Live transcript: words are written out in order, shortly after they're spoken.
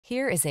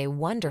Here is a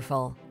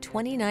wonderful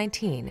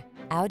 2019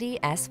 Audi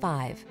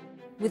S5.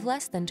 With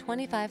less than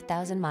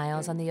 25,000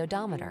 miles on the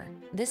odometer,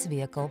 this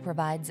vehicle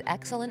provides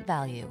excellent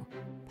value.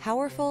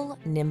 Powerful,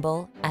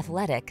 nimble,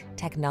 athletic,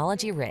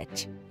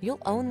 technology-rich.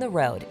 You'll own the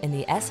road in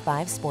the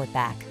S5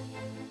 Sportback.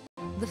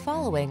 The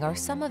following are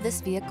some of this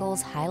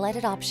vehicle's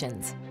highlighted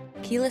options: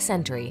 keyless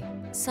entry,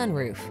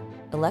 sunroof,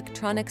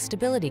 electronic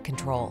stability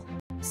control,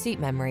 seat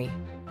memory,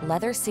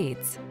 leather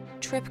seats,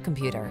 trip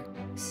computer,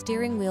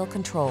 steering wheel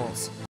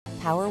controls,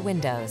 power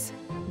windows,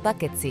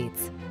 bucket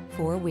seats,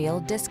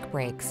 four-wheel disc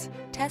brakes.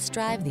 Test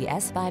drive the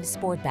S5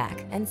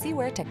 Sportback and see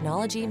where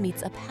technology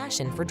meets a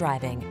passion for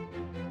driving.